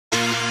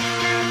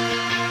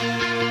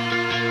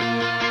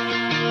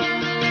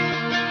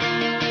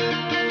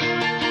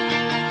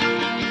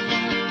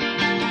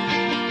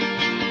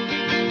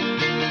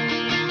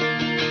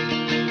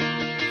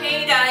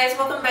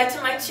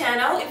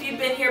channel. If you've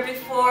been here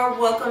before,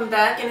 welcome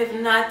back, and if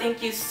not,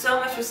 thank you so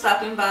much for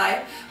stopping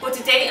by. Well,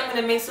 today I'm going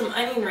to make some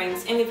onion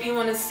rings, and if you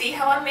want to see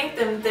how I make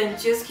them, then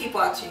just keep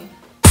watching.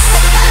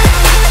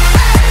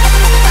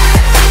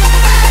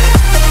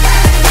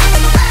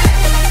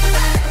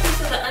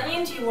 So the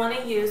onions you want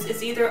to use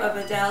is either a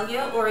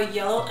Vidalia or a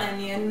yellow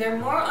onion. They're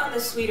more on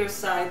the sweeter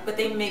side, but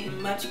they make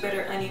much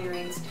better onion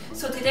rings.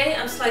 So today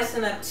I'm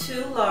slicing up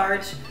 2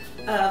 large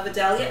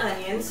Vidalia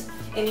onions,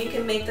 and you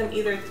can make them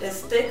either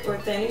as thick or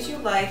thin as you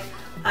like.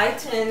 I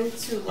tend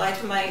to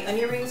like my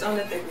onion rings on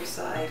the thicker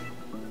side.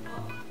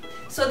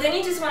 So then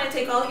you just want to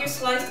take all your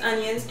sliced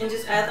onions and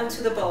just add them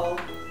to the bowl.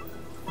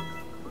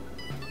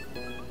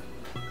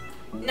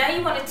 Now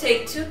you want to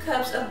take 2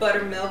 cups of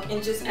buttermilk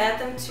and just add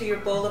them to your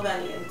bowl of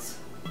onions.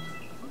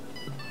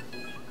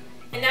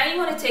 And now you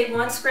want to take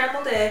 1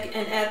 scrambled egg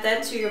and add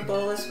that to your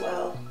bowl as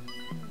well.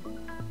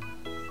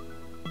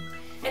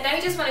 And now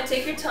you just want to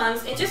take your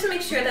tongs and just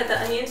make sure that the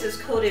onions is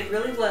coated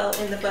really well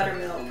in the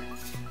buttermilk.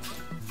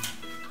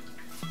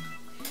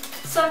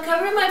 So I'm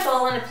covering my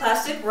bowl in a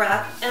plastic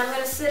wrap, and I'm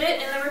going to sit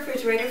it in the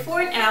refrigerator for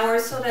an hour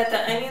so that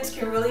the onions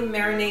can really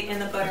marinate in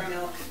the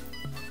buttermilk.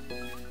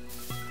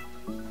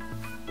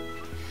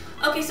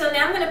 Okay, so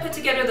now I'm going to put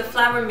together the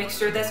flour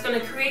mixture that's going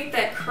to create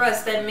that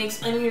crust that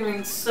makes onion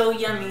rings so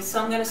yummy.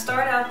 So I'm going to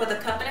start out with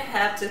 1.5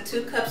 cups to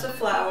 2 cups of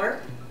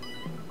flour.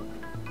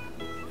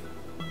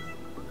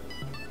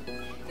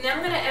 Now I'm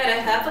going to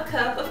add 1/2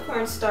 cup of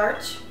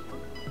cornstarch.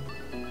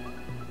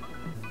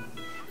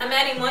 I'm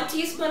adding 1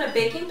 teaspoon of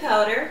baking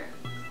powder.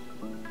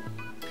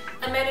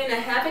 I'm adding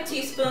 1/2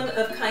 teaspoon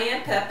of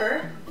cayenne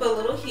pepper for a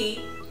little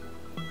heat.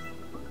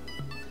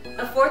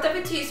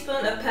 1/4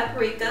 teaspoon of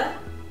paprika.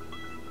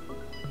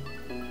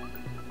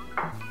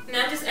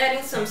 Now I'm just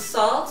adding some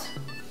salt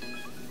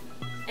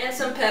and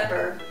some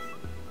pepper.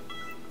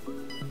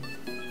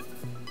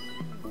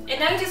 And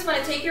now you just want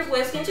to take your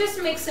whisk and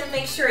just mix and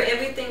make sure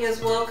everything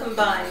is well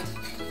combined.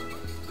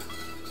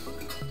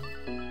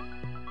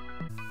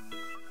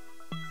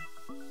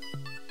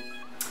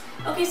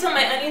 Okay, so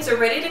my onions are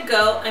ready to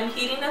go. I'm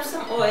heating up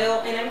some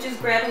oil, and I'm just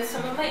grabbing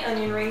some of my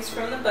onion rings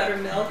from the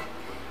buttermilk,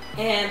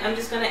 and I'm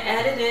just going to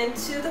add it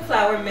into the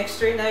flour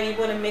mixture. Now you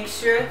want to make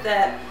sure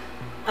that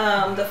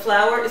the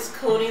flour is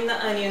coating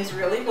the onions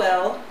really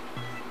well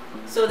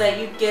so that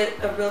you get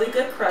a really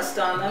good crust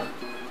on them.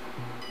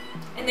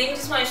 And then you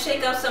just want to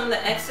shake out some of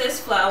the excess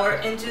flour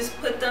and just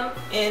put them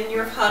in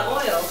your hot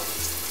oil.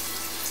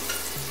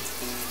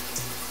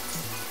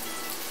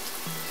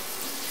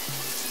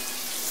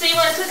 So you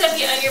want to cook up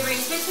your onion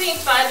rings between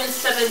 5 and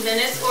 7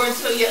 minutes, or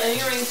until your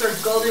onion rings are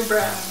golden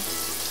brown.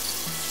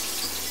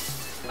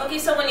 Okay,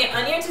 so when your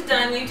onions are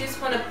done, you just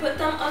want to put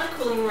them on a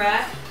cooling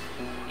rack.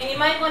 And you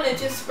might want to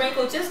just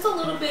sprinkle just a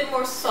little bit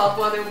more salt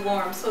while they're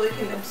warm so it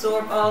can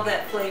absorb all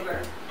that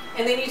flavor.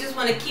 And then you just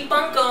want to keep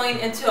on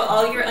going until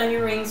all your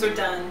onion rings are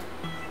done.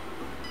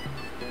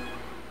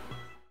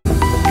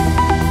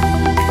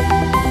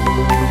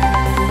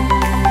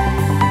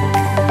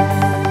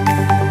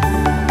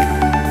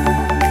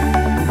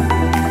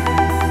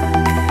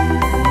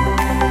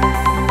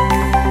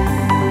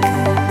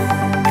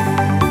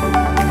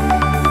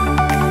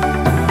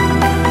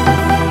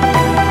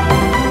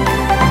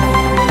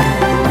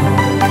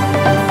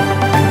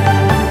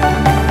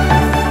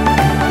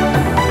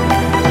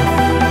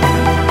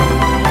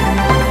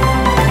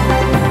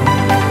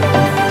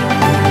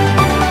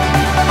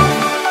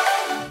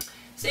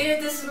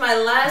 My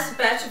last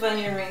batch of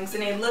onion rings,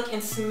 and they look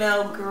and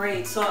smell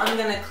great. So I'm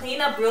going to clean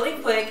up really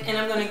quick, and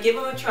I'm going to give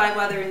them a try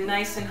while they're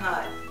nice and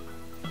hot.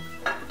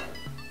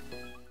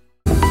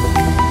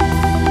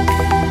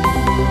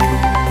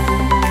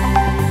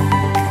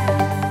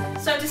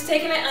 So I'm just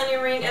taking an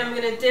onion ring, and I'm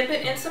going to dip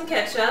it in some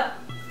ketchup.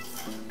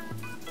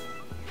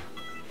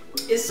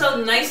 It's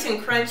so nice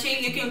and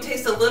crunchy. You can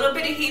taste a little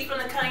bit of heat from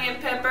the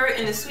cayenne pepper,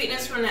 and the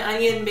sweetness from the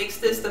onion makes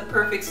this the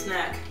perfect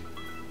snack.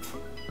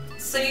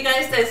 So you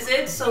guys, that's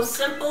it. So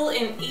simple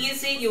and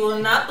easy. You will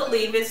not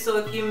believe it. So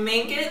if you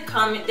make it,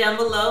 comment down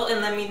below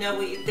and let me know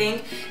what you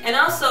think. And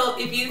also,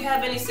 if you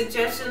have any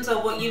suggestions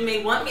of what you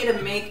may want me to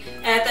make,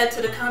 add that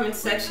to the comment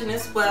section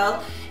as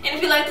well. And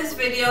if you like this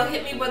video,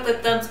 hit me with a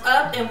thumbs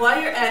up. And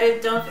while you're at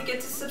it, don't forget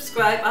to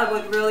subscribe. I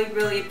would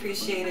really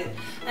appreciate it.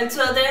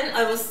 Until then,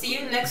 I will see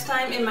you next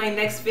time in my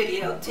next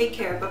video. Take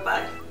care.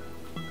 Bye-bye.